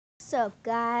What's up,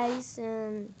 guys,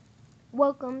 and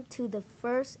welcome to the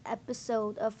first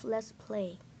episode of Let's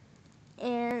Play.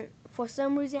 And for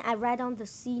some reason, I write on the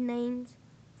C names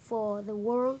for the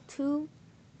World 2.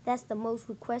 That's the most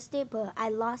requested, but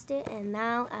I lost it, and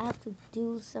now I have to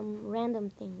do some random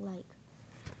thing.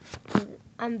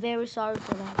 I'm very sorry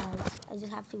for that, guys. I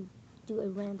just have to do a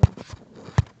random.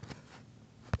 So,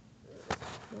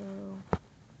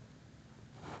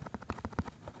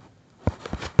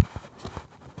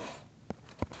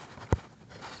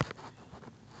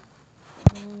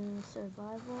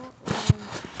 survival. And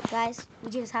guys,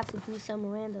 we just have to do some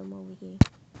random over here.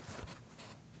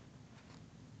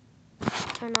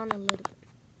 Turn on a little bit.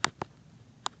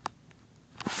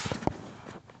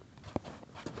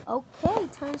 Okay,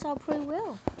 turns out pretty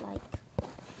well.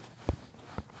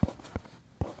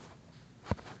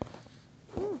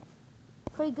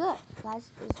 Pretty good, guys.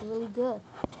 It's really good.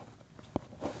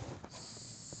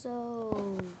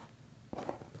 So,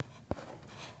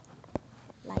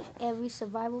 like every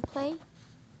survival play,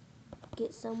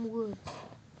 get some wood.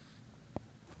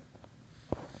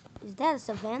 Is that a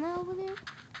savanna over there?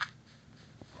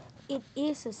 It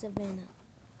is a savanna.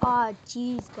 Aw,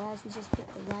 jeez, guys, we just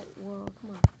picked the right world.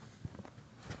 Come on.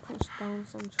 Punch down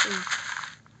some trees.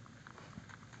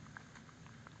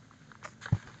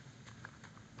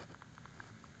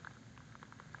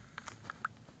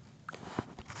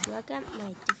 Do I got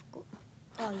my difficult?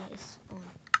 Oh, yeah, it's on.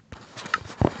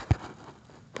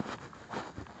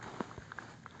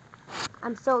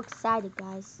 I'm so excited,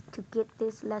 guys, to get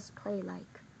this Let's Play.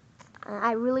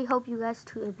 I really hope you guys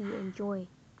to be enjoy.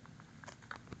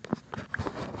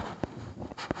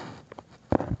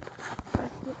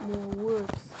 Let's get more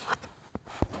woods.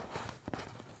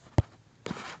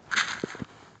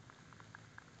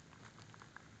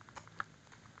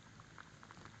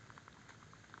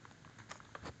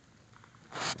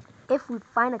 If we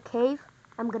find a cave,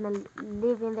 I'm gonna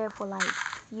live in there for like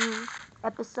few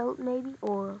episodes maybe,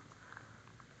 or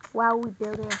while we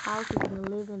building a house, we're gonna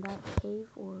live in that cave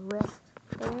or rest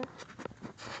there.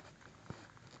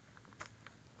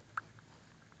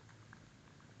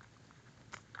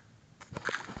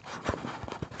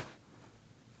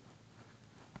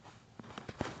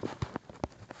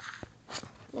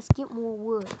 Let's get more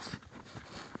woods.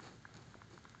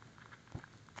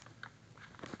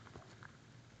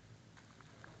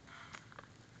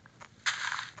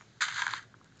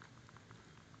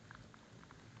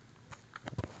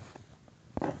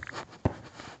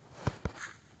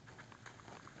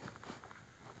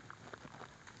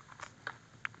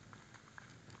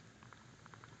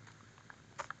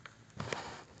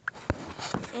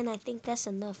 And I think that's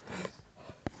enough, guys.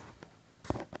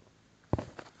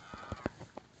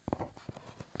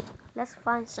 Let's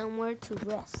find somewhere to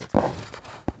rest.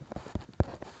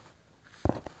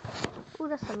 Ooh,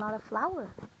 that's a lot of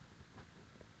flour.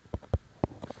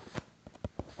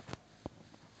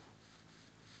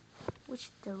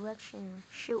 Which direction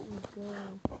should we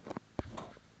go?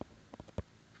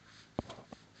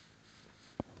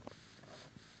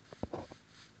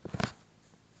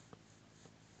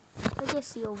 Let's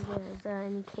just see over there. Is there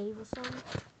any cave or something?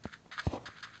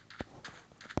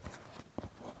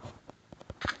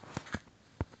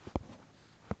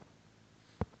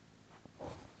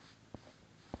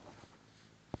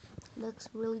 Looks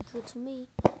really good to me.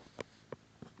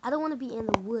 I don't want to be in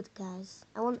the wood, guys.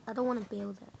 I don't want to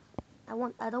build it. I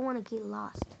don't want to get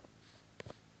lost.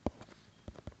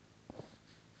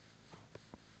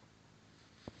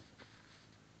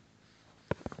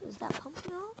 Is that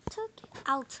pumpkin?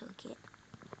 I'll take it.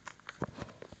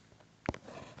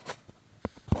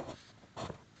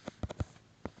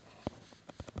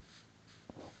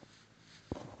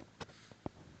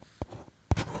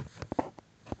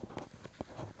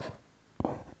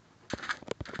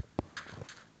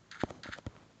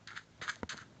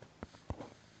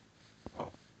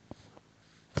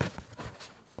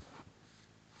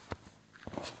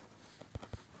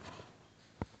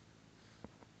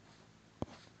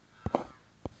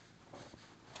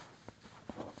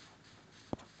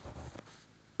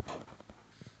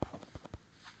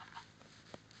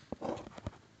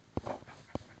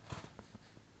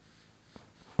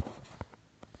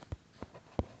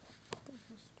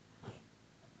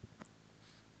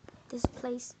 This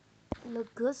place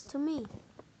look good to me.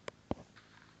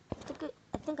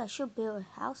 I think I should build a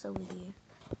house over here.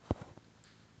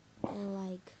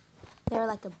 And there's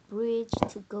like a bridge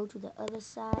to go to the other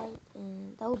side,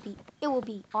 and it will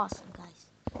be awesome, guys.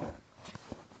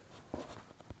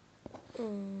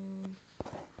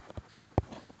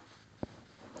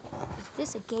 Is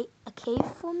this a cave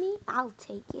for me? I'll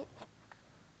take it.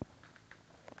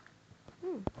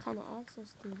 kind of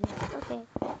access to this. Okay.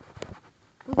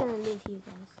 We're gonna live here,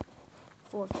 guys.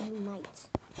 For a few nights,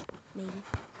 maybe.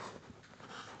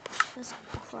 Let's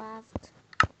craft.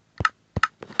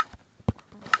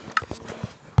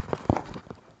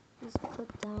 Let's put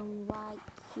down right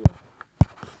here.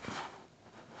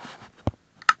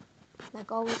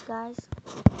 Like always, guys.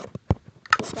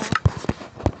 Get that.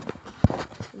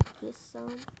 And get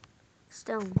some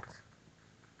stones.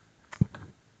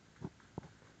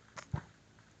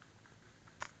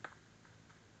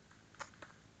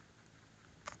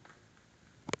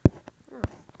 Oh,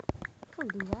 can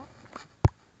do that.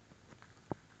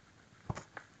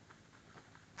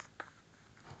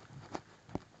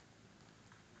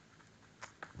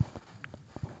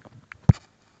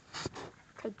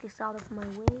 Take this out of my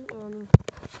way and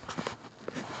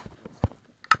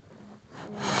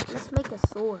let's make a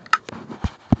sword.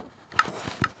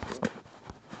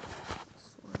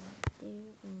 Sword right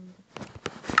there, and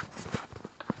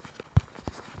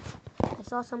I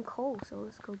saw some coal, so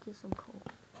let's go get some coal.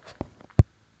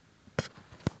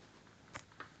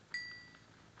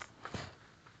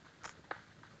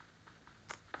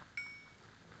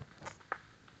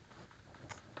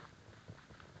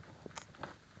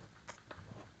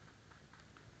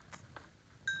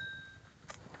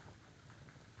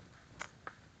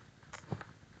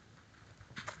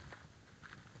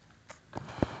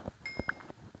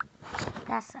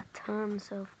 That's a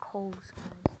tons of coals,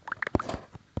 guys.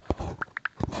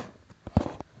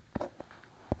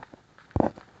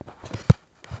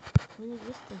 When did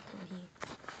this thing come here?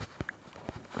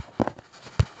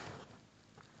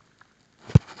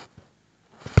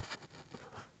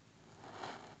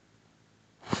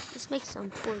 Let's make some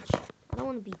torch. I don't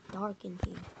want to be dark in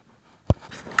here.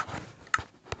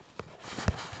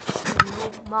 So no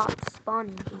mobs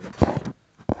spawning here.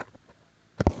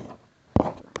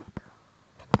 Like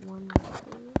one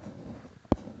right there.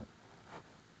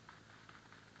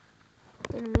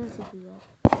 Didn't mean to do that.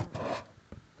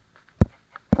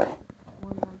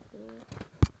 One right there.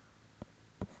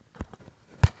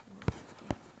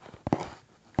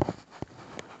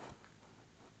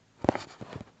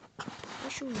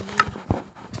 What should we name this?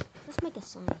 Let's make a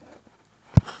sign.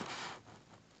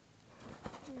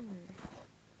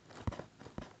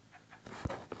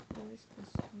 Where's the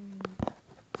sign?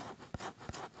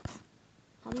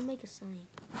 How do you make a sign?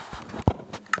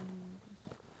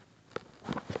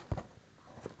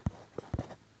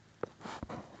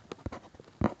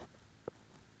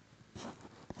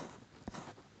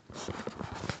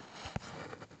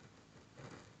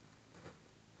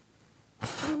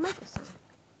 How do you make a sign?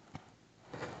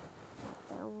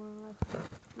 That one, let's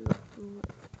do it.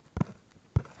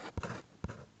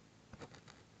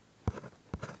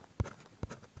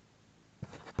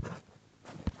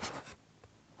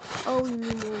 Oh, you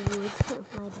need more wood.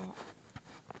 My bad.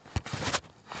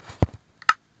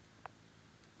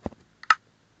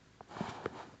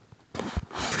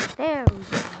 There we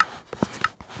go.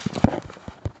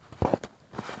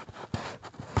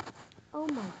 Oh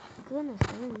my goodness, I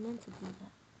didn't meant to do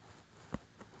that.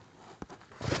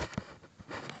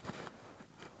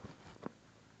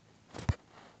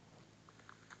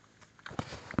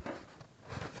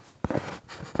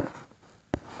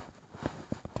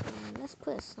 Let's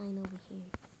put a sign over here.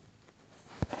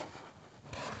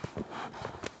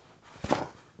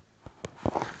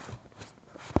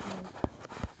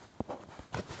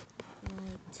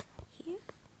 Right here.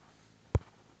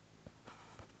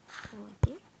 Right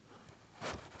there.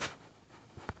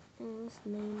 And let's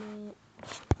name it,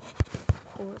 of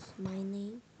course, my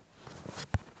name.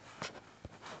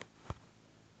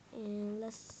 And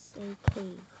let's say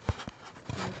cave.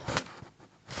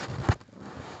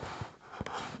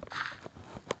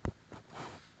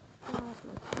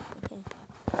 Okay,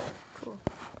 cool.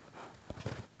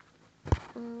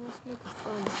 Let's make a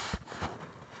furnace.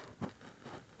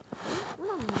 We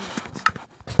don't need it.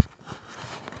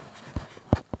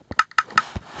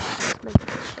 Let's make a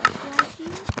chest right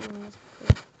here. And let's put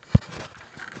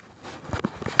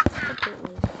it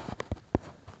later.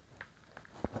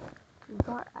 We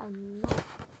got a night,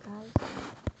 guys.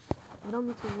 We don't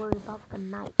need to worry about the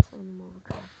night anymore,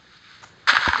 guys.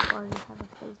 We already have a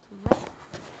place to rest.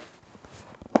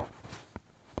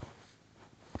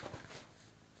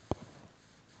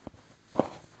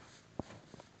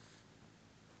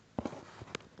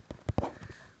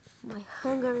 My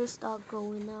hunger is start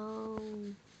going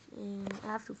on, and I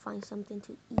have to find something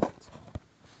to eat.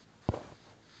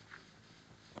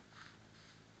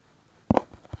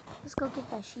 Let's go get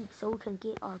that sheep so we can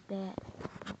get our bed.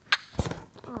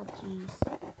 Oh jeez.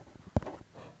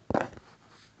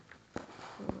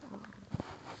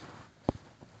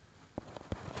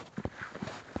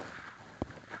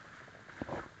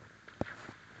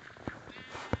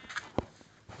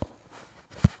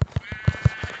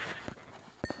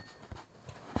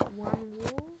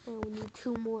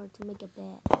 2 more to make it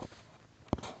bad.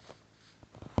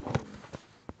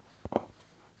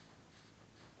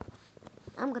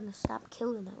 I'm gonna stop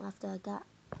killing them after I got.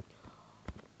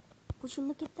 Would you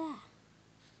look at that?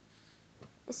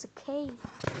 It's a cave.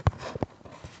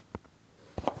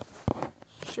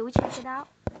 Should we check it out?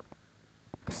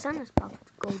 The sun is about to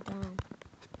go down.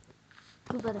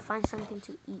 We better find something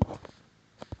to eat.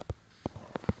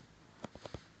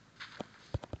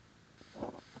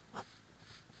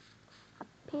 A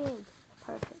pig.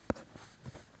 Perfect.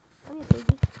 Come here,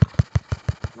 piggy.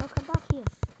 No, come back here.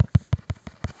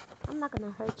 I'm not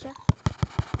gonna hurt you.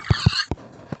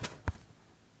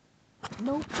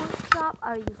 No pork chop?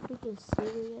 Are you freaking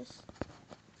serious?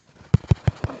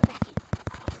 Come back here.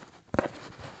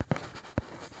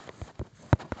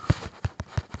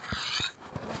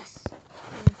 Yes.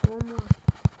 There's one more.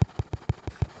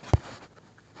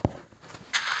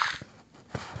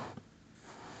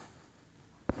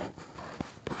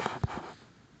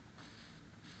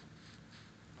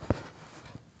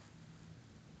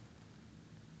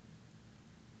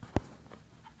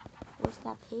 Where's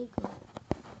that pig go?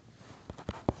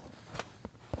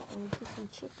 Let me put some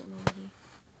chicken over here.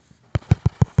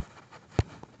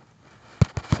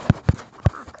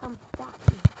 Ah, come back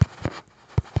here.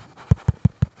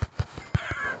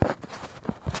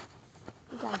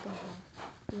 You gotta go, guys.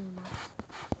 You're nuts.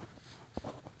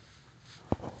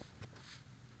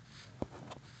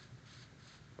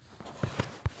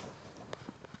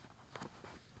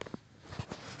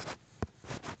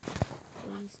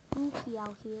 It's spooky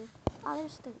out here. Oh,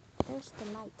 there's the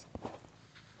light.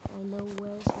 I know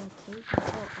where's my cave.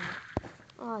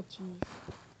 Oh, jeez.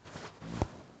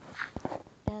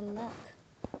 Bad luck.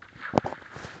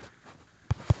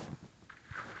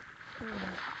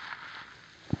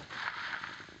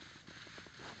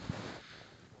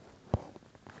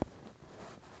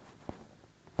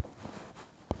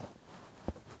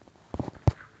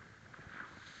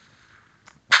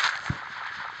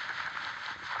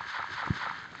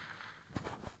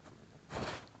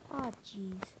 Oh,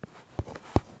 jeez.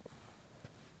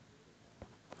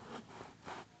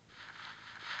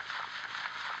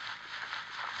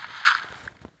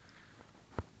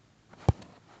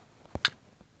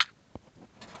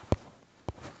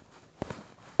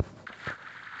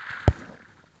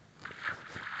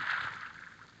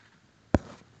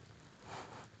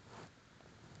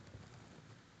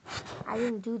 I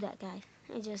didn't do that, guys.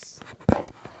 I just...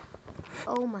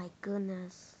 Oh my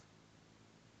goodness.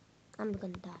 I'm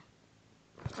gonna die.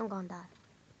 I'm gonna die.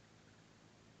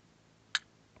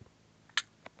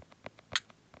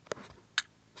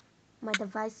 My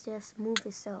device just moved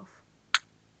itself.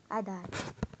 I died.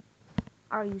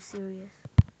 Are you serious?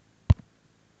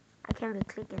 I can't even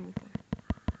click anything.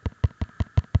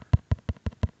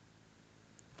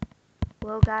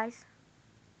 Well, guys,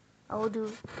 I will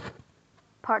do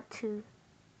part 2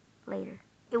 later.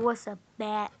 It was a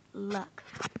bad luck.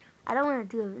 I don't want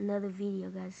to do another video,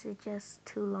 guys. It's just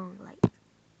too long. Like,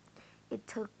 it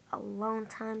took a long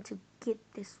time to get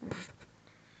this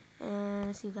one.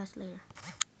 And see you guys later.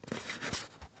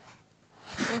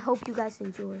 I hope you guys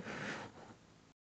enjoy.